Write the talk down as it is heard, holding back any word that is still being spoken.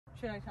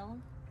Should I tell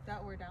them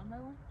that we're down by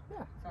 1? Yeah,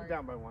 sorry.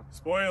 Down by 1.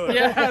 Spoilers.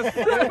 Yes.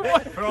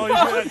 For all you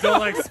that don't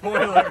like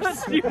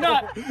spoilers. Do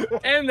not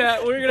end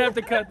that. We're gonna have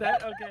to cut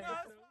that. Okay.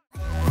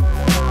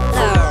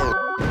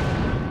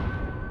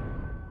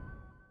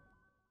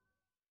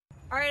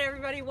 All right,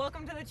 everybody,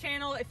 welcome to the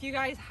channel. If you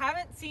guys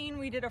haven't seen,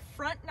 we did a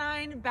front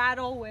 9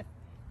 battle with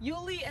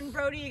Uli and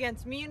Brodie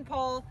against me and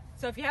Paul.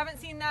 So if you haven't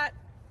seen that,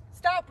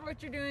 stop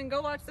what you're doing,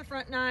 go watch the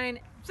front 9.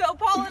 So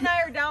Paul and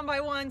I are down by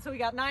 1, so we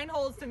got 9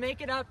 holes to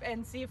make it up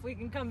and see if we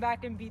can come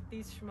back and beat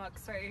these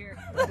schmucks right here.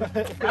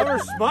 Now we're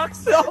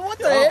schmucks? Oh, what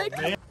the heck?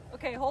 Man.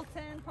 Okay, hole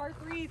 10, par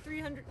 3,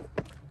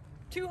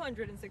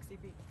 260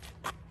 feet.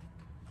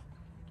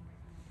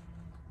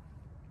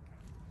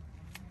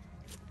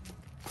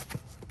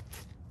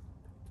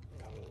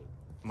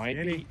 Might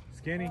Skinny. be.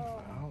 Skinny.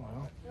 Oh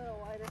well. A little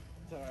wider.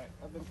 It's alright.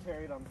 I've been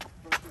carried on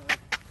first one.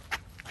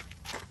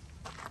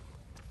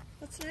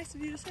 That's nice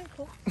of you to say,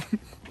 Cole.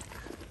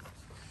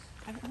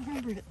 I don't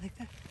remember it like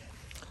that.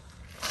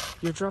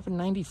 You're dropping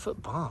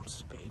 90-foot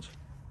bombs, Paige.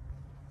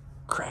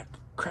 Crack,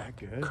 crack,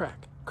 Good.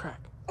 crack, crack.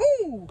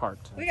 Ooh!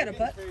 Parked. We got a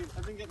putt.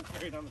 I've been getting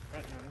carried on the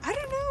front 9. I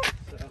don't know.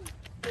 So. I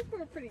think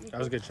we're pretty equal. That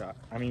was a good shot.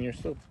 I mean, you're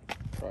still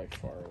probably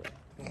far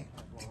away.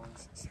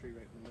 It's 3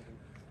 right in the middle.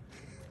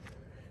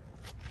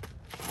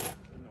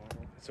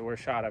 Normal. It's the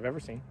worst shot I've ever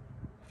seen.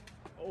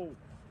 Oh.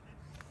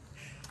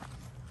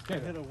 I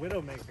hit a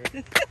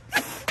Widowmaker.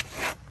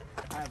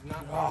 I have not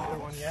hit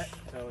one yet,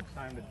 so it's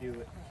time to do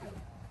it.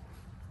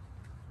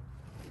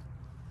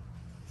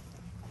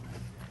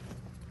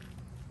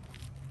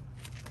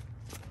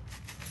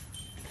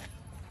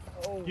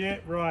 Oh,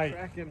 Get right.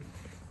 cracking.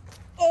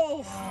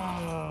 Oh!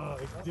 Oh,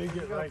 it did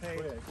get right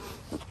quick.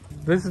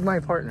 This is my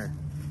partner.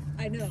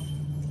 I know.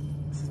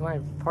 This is my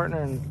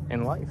partner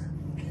in life.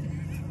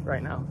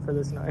 Right now, for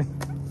this night.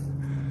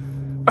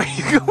 Are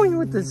you going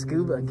with the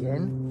scuba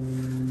again?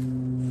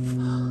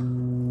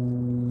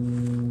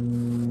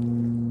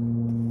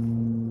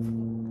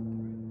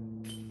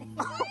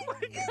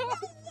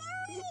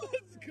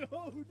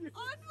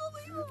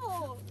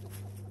 Unbelievable!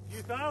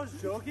 You thought I was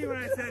joking when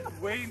I said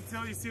wait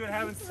until you see what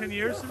happens 10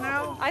 years from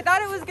now? I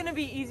thought it was going to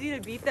be easy to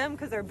beat them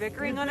because they're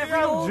bickering on every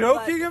I'm hole.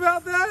 joking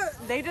about that?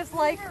 but They just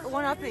like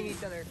one-upping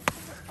each other.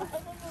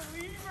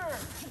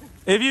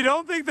 If you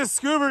don't think the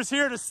scuba's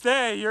here to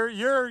stay,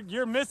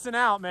 you're missing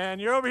out, man.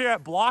 You're over here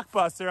at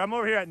Blockbuster. I'm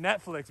over here at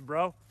Netflix,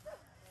 bro.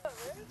 This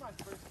is my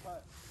first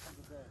putt of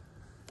the day.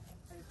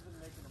 He's been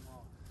making them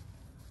all.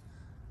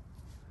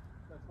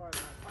 That's why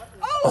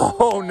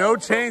Oh, no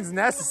chains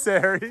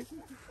necessary.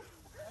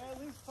 I at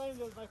least claimed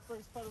it was my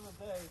first putt of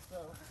the day, so.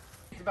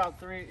 It's about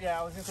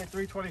I was gonna say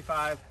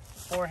 325.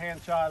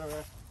 Forehand shot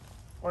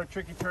or a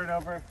tricky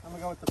turnover. I'm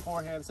gonna go with the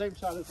forehand. Same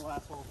shot as the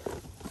last hole.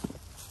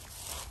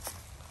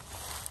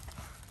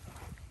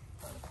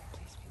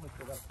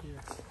 Lift it up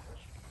here.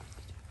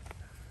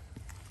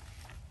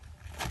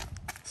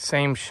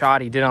 Same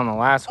shot he did on the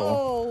last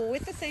hole. Oh,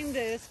 with the same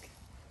disc.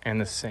 And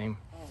the same.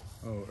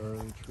 Oh,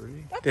 early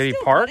tree. That's Did he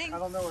still park? putting. I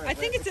don't know where I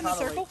think it's in the not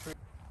a late circle. tree.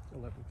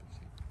 11:15.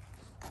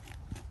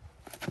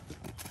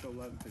 So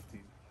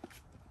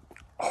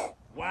 11:15.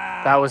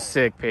 Wow. That was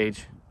sick,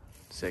 Paige.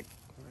 Sick.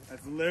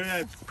 That's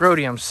literally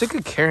Brodie, I'm sick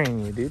of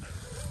carrying you, dude.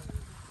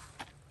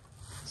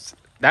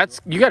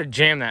 You gotta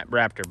jam that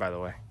Raptor, by the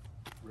way.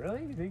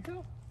 Really? You think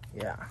so?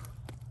 Yeah.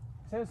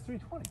 It says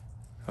 320.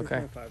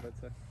 Okay. 325, I'd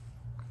say.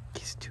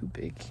 He's too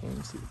big, can't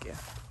even see the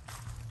gap.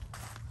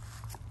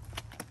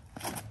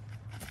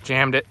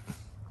 Jammed it.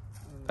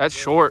 That's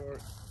short.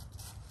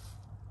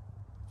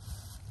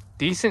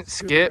 Decent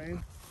skip.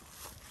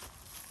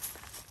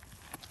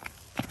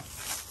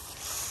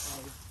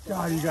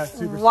 God, you got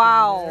super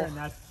Wow. there, and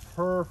that's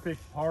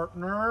perfect,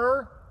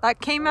 partner. That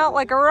came out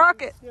like a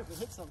rocket. You have to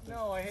hit something.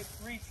 No, I hit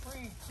 3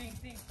 trees. Ding,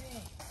 ding,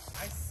 ding.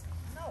 I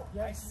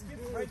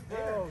skipped Right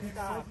there.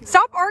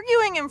 Stop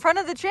arguing in front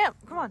of the champ.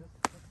 Come on.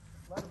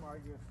 Let him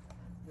argue.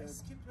 I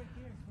skipped right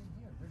there and came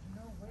here. There's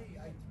no way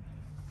it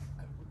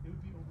would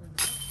be over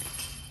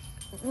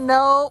there.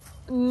 No,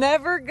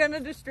 never gonna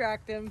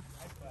distract him.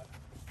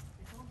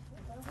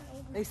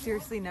 They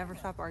seriously never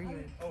stop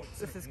arguing.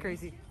 This is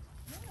crazy.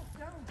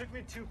 Took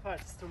me 2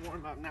 putts to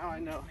warm up. Now I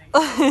know.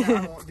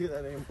 I won't do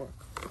that anymore.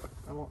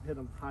 I won't hit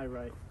them high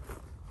right.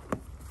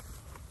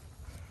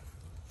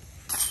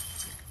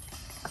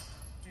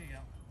 There you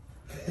go.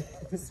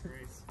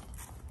 Disgrace.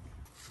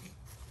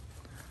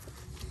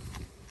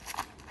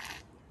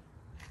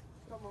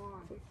 Come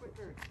on, be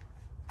quicker.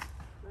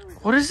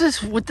 What is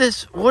this with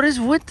this? What is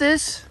with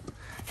this?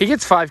 He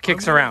gets 5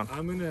 kicks around.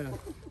 I'm gonna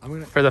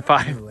For the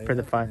 5. For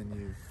the 5.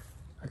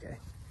 Okay.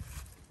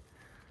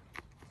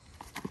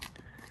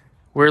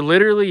 We're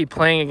literally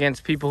playing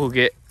against people who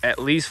get at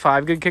least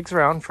 5 good kicks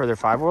around for their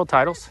 5 world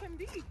titles.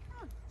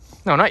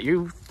 No, not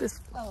you. This.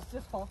 Oh,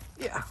 just Paul.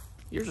 Yeah.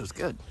 Yours was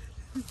good.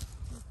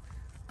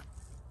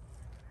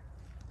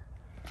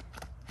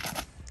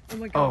 Oh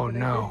my Oh, God,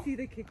 no. I did see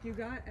the kick you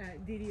got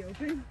at DD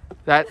Open.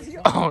 That.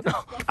 Oh no.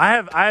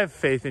 I have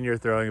faith in your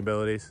throwing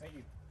abilities. Thank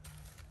you.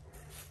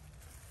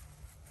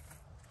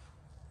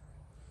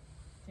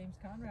 James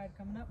Conrad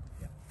coming up.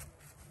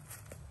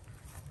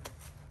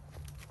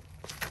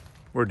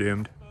 We're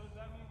doomed.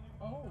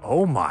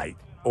 Oh my.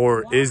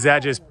 Or is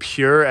that just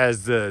pure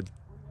as the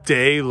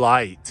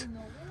daylight?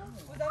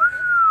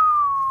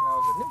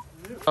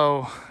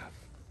 Oh,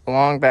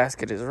 long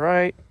basket is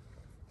right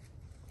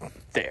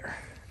there.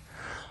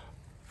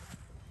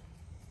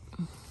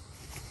 Oh,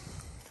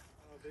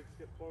 big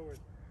skip forward.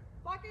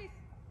 Block ace.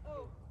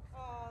 Oh,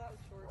 that was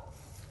short.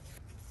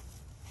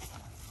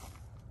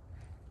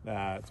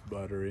 That's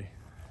buttery.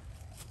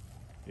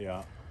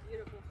 Yeah.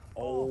 Beautiful.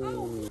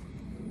 Oh.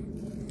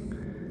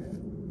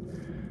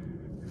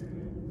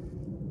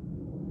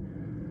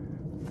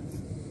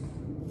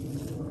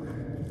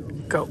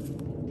 Go.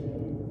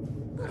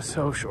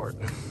 So short.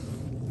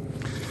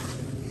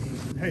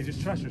 Hey,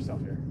 just trust yourself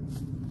here.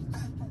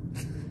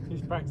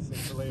 He's practicing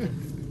for later.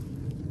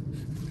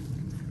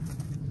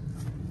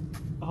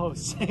 Oh,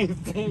 same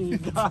thing. You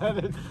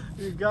got it.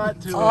 You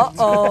got to. Uh-oh.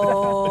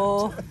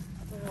 Oh.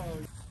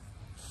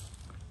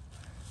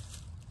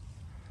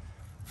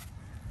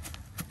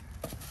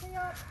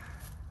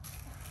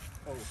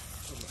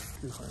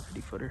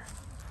 250 footer.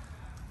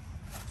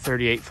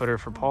 38 footer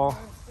for Paul.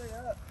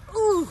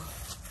 Ooh.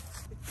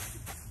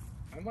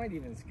 I might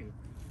even scoop.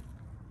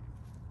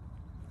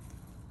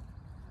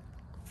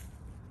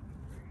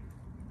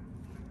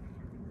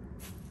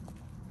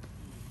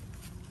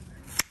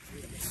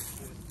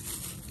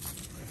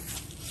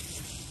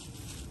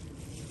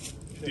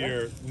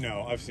 Dear,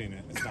 no, I've seen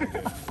it. It's not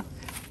good.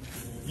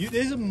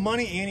 This is a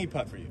money ante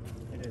putt for you.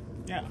 It is.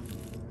 Yeah.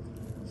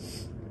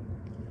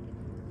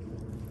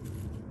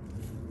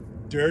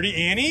 Dirty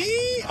Annie?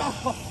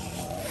 Oh.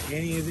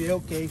 Annie, is it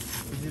okay?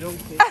 Is it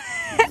okay?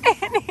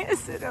 Annie,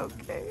 is it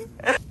okay?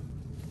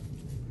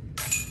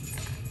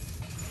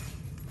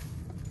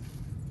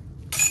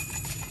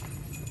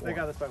 They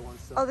got us by one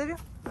still. Oh, they do?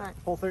 All right.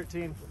 Hole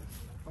 13.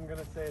 I'm going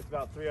to say it's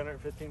about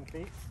 315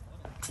 feet.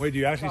 Wait, do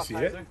you actually see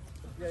it?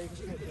 Yeah, you can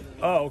see it.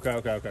 Oh, okay.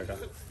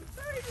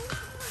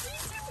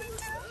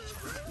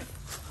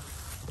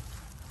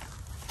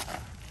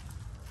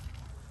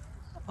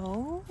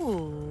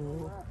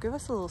 Oh, give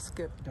us a little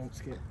skip. Don't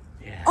skip.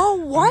 Yeah. Oh,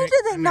 why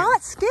did they I meant-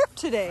 not skip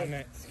today? I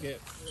meant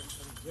skip.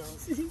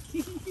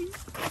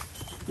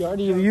 You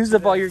already used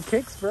up all your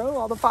kicks, bro.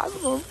 All the 5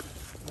 of them.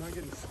 I'm not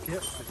getting skipped.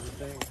 That's the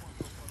thing.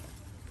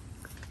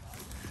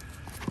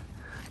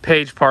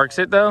 Paige parks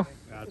it though.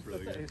 That's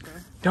really good.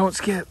 Don't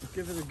skip.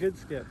 Give it a good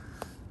skip.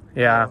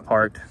 Yeah,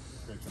 parked.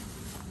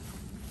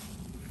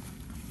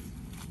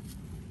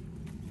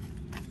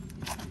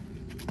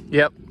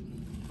 Yep.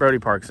 Brodie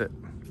parks it.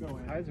 Go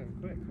Heiser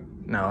quick.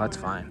 No, that's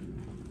fine.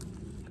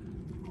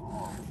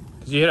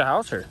 Did you hit a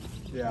house or?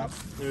 Yeah.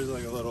 There's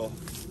like a little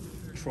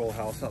troll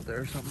house out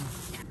there or something.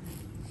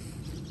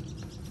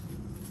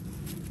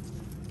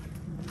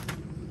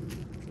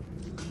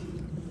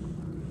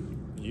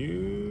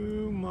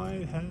 You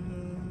might have.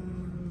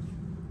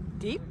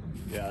 Deep?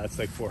 Yeah, that's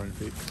like 400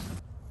 feet.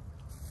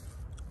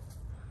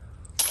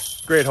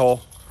 Great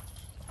hole.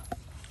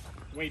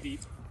 Way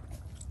deep.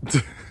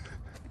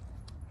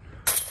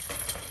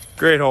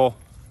 Great hole.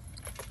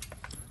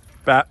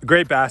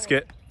 Great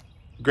basket.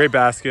 Great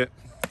basket.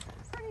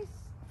 Nice.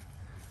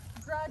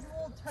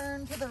 Gradual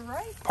turn to the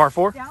right. Par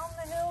 4? Down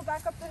the hill,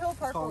 back up the hill,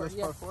 par Calling 4. this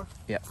Yes. par 4?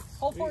 Yeah.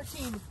 Hole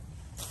 14.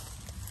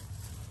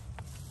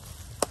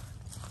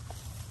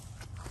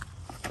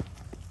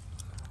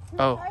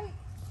 Oh, Right.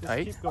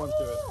 tight. Keep going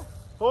through it.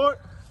 4.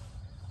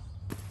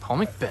 Paul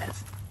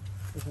Mcbeth.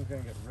 This one's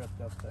going to get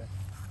ripped up there.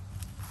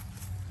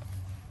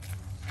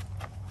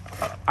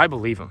 I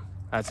believe him.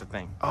 That's the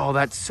thing. Oh,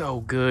 that's so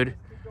good.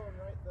 Keep going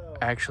right though.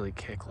 Actually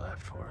kick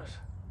left for us.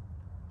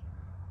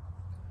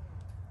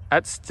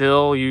 That's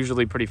still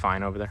usually pretty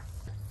fine over there.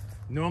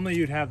 Normally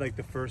you'd have like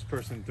the first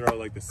person throw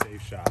like the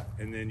safe shot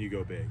and then you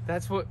go big.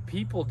 That's what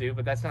people do,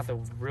 but that's not the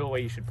real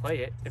way you should play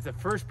it. If the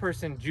first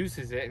person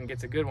juices it and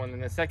gets a good one, then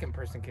the second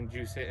person can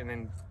juice it and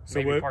then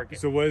maybe park it.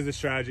 So what is the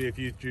strategy if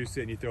you juice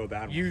it and you throw a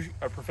bad one? You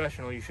are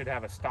professional, you should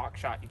have a stock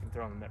shot you can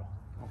throw in the middle.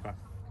 Okay.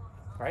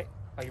 Right?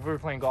 Like if we were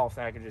playing golf,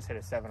 then I could just hit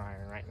a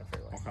 7-iron right in the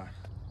fairway. Okay.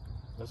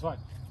 That's fine.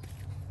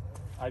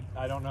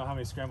 I don't know how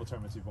many scramble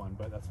tournaments you've won,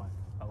 but that's fine.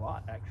 A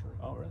lot, actually.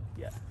 Oh, really?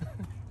 Yeah.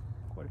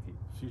 Quite a few.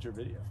 Future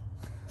video.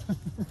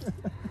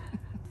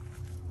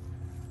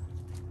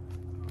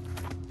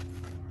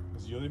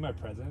 Is Uli my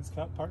President's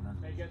Cup partner?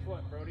 Hey, guess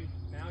what, Brodie?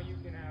 Now you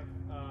can have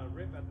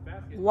rip at the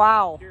basket.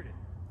 Wow. Secured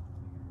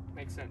it.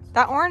 Makes sense.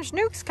 That orange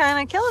nuke's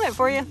kind of killing it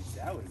for you.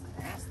 That was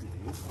nasty,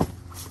 dude.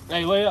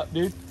 Hey, lay up,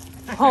 dude.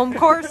 Home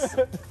course.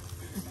 That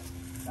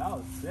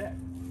was sick.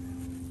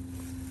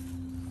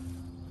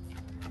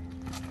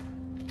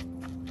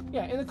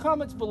 Yeah, in the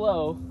comments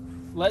below,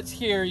 let's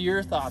hear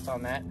your thoughts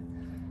on that.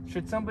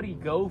 Should somebody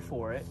go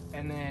for it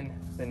and then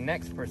the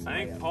next person? I lay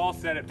think up? Paul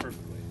said it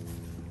perfectly.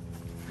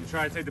 You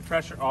try to take the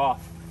pressure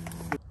off.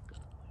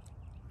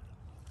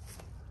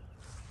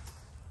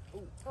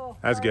 Oh,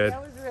 That's sorry, good. I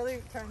was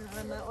really trying to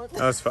run that one.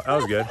 That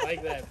was good. I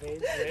like that,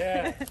 baby.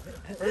 Yeah.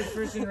 First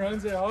person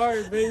runs it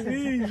hard,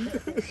 baby.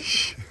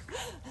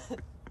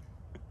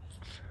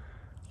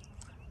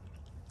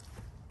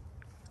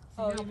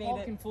 Oh, you now made Paul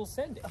it. can full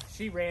send it.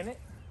 She ran it.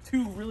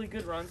 2 really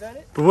good runs at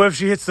it. But what if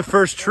she hits the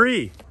first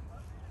tree?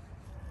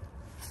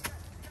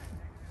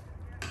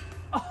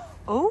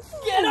 Oh.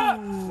 Get up!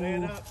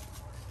 Stand up.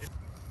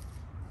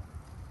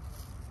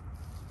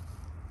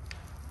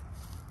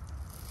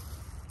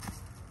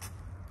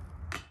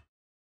 This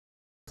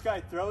guy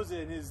throws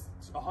it and is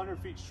 100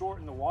 feet short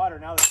in the water.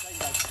 Now the second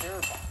guy's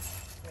terrified.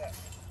 Yeah.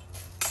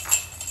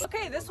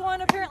 Okay, this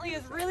one apparently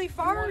is really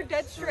far,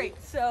 dead straight.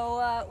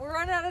 So we're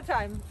running out of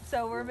time.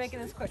 So we're making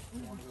this quick.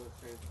 You want to go as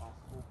straight as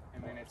possible,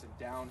 and then it's a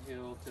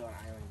downhill to an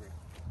island green.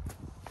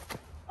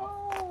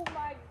 Oh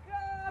my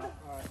God.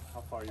 All right.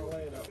 How far you I'll want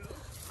lay to it go?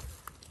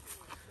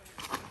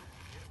 up.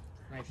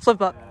 Nice.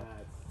 Flip up.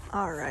 That's,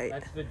 All right.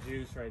 That's the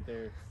juice right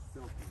there.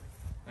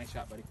 Nice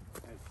shot, buddy.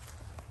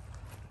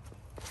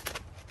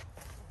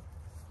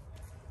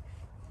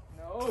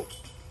 No. All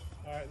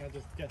right, now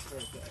just guess where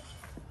it's at.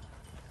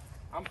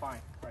 I'm fine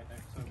right there.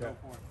 So Okay. go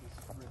for it.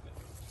 Just rip it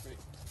straight.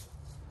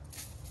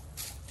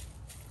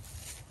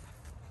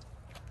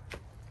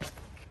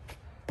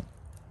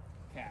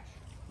 Cash.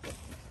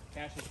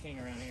 Cash is king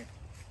around here.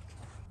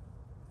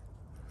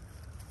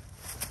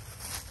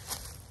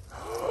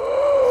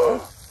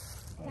 Oh,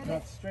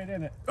 that's straight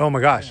in it. oh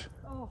my gosh.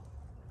 Oh.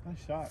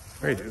 Nice shot.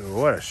 Great, dude.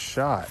 What a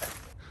shot.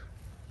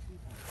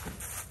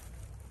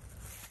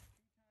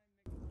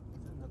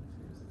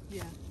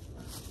 Yeah.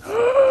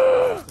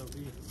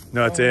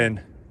 No, it's in.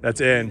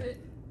 That's in.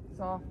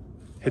 Soft.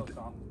 Hit So the-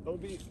 soft.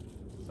 OB.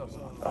 So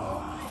soft.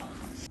 Probably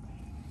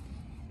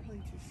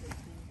too straight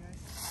for you guys.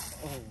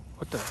 Oh,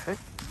 What the heck?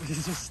 he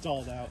just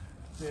stalled out.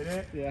 Did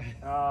it? Yeah.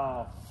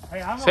 Oh.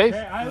 Hey, I'm Safe?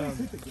 okay. I at least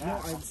hit the No,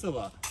 gas. I'm still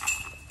up.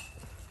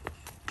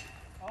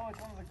 Oh, it's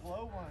one of the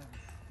glow ones.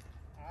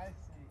 I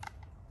see.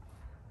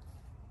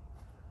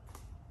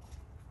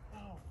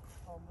 Oh,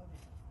 money.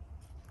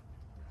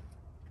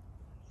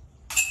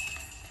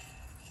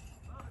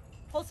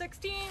 Hole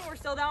 16, we're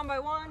still down by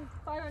 1.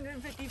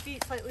 550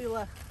 feet, slightly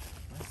left.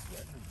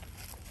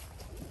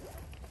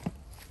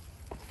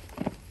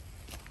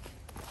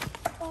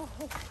 Oh.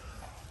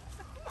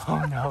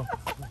 Oh no.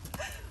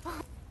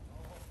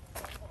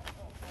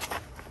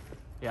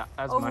 Yeah,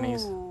 that's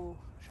money's Oh.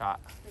 shot.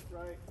 That's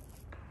right.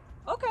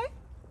 Okay.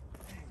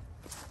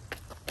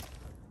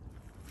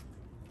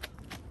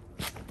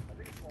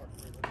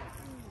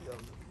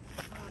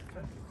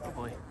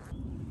 Hopefully.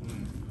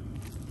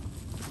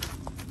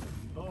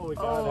 Oh, we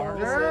got Oh.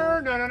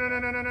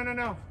 it.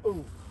 No.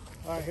 Ooh.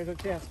 All right, here's a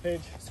chance,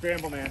 Paige.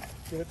 Scramble, man.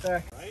 Get it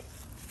back. Right?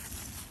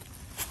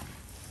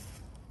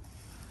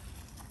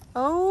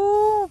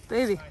 Oh,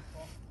 baby.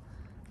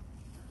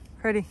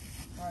 Pretty.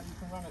 All right, you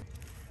can run it.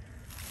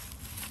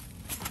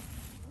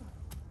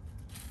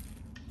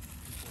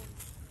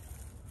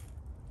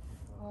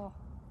 Oh.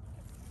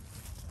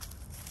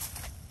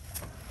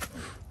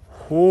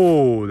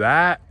 Ooh,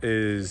 that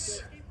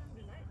is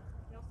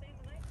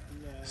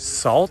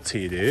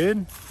salty,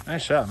 dude.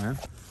 Nice shot, man.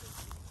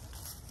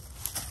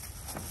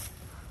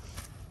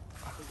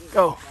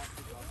 Go.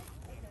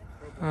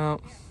 Oh.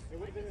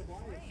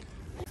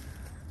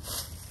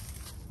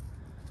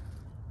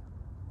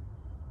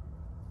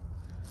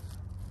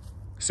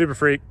 Super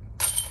freak.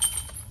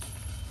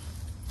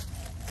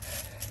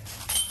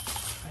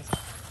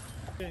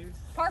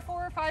 Par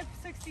 4,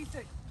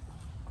 566.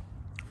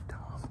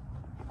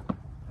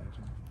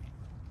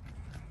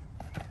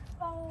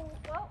 Oh,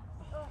 well.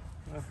 Oh.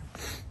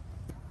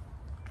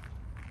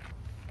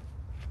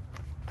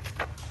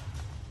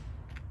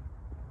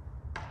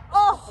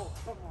 Oh.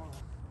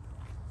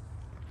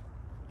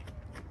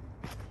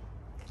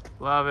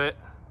 Love it.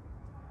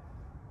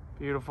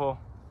 Beautiful.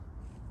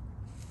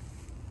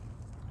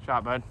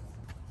 Shot, bud.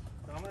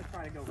 So I'm going to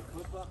try to go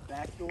flip up,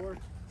 back door,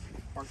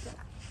 park that.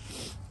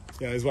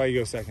 Yeah, that's why you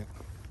go second.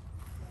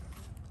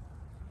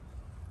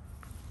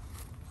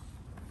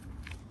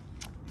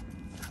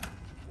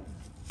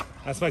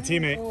 That's my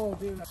teammate. Oh,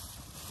 dude.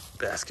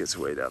 Basket's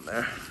way down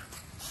there.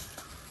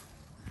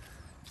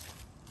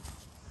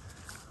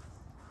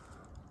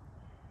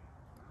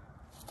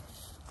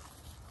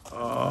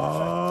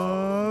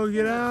 Oh,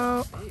 get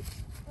out.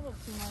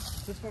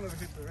 This one over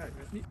here to the right,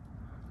 right?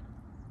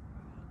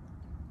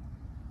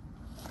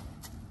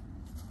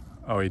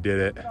 Oh, he did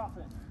it. Get off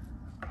it.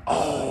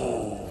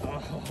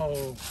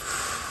 Oh.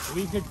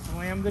 We could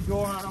slam the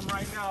door on him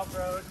right now,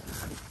 bro.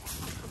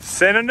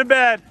 Send him to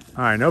bed.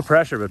 All right, no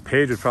pressure, but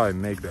Paige would probably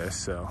make this,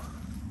 so.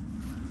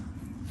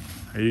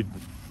 Are you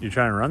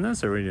trying to run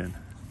this, or what are you doing?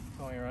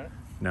 Oh, you run it?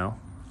 No?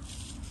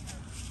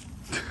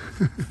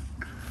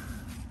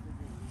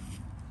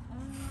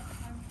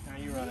 Now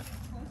you run it.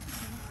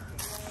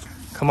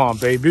 Come on,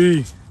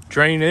 baby.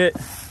 Drain it.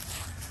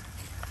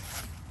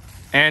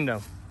 And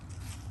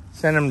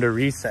send him to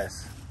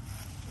recess.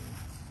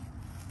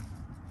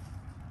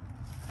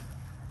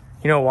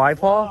 You know why,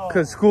 Paul?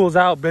 Because school's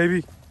out,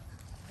 baby.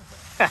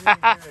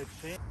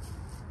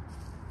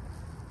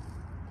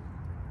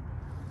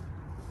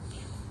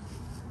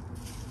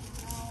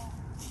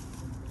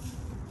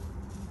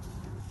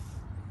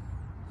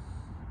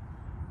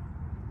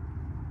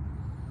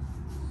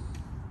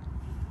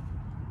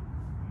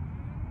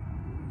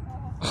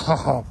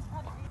 Oh.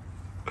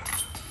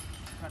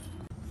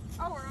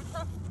 Oh, we're on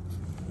top.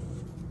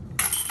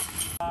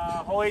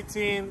 Hole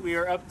 18, we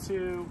are up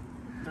to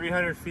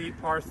 300 feet,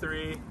 par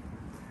 3.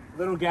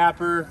 Little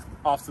gapper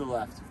off to the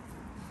left.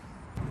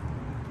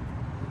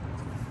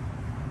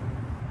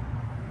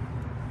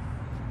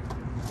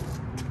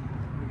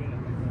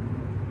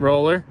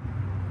 Roller.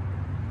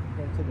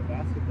 Go to the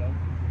basket though.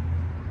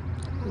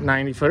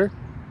 90 footer.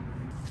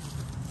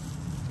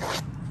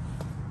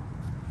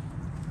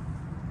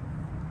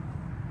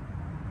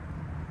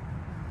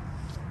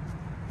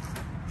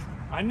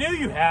 I knew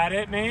you had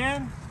it,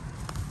 man.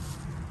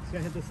 It's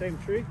gonna hit the same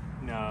tree?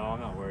 No, I'm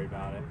not worried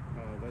about it.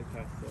 Oh, they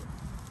passed it.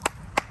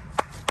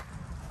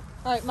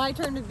 All right, my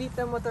turn to beat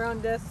them with their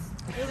own discs.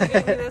 Uli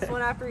gave me this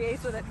one after he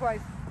aced with it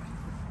twice.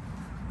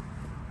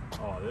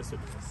 Oh, this would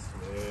be a sick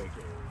ace.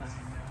 I know.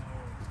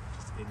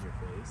 Just in your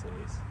face,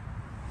 ace.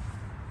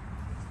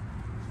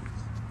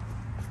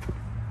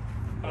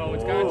 Oh,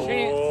 it's got a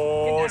chance.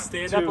 Oh,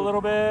 stand up a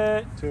little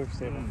bit. 2 or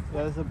 7.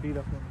 Yeah, that's a beat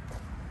up one.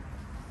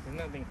 Isn't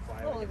that thing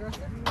fly? Oh,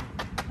 aggressive.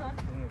 Huh?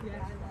 Yeah, I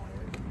love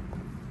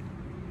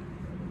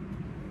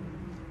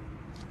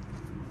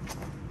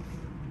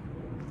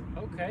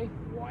it. Okay,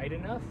 wide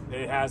enough.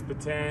 It has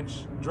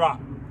potential. Drop.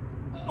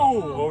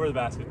 Oh, over the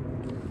basket.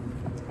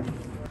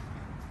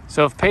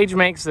 So if Paige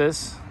makes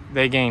this,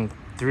 they gain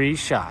 3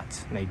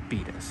 shots and they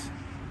beat us.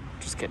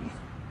 Just kidding.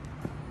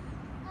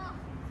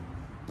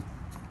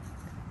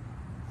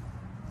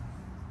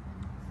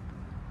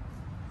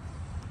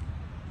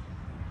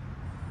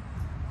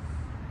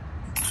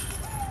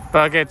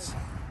 Buckets.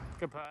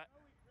 Good putt.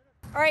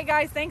 All right,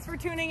 guys, thanks for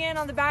tuning in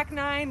on the back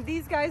 9.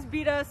 These guys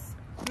beat us.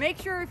 Make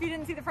sure if you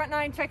didn't see the front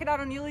 9, check it out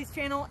on Uli's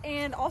channel.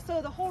 And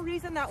also the whole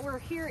reason that we're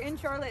here in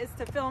Charlotte is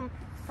to film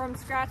from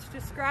scratch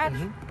to scratch.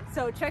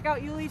 So check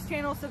out Uli's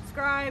channel,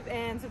 subscribe,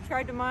 and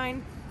subscribe to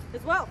mine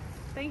as well.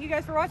 Thank you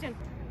guys for watching.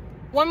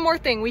 One more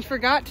thing, we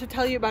forgot to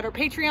tell you about our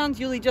Patreons.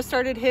 Uli just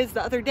started his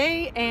the other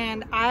day,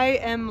 and I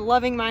am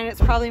loving mine.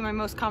 It's probably my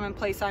most common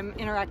place I'm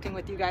interacting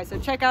with you guys. So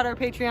check out our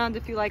Patreons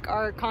if you like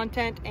our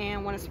content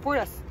and want to support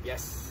us.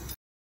 Yes.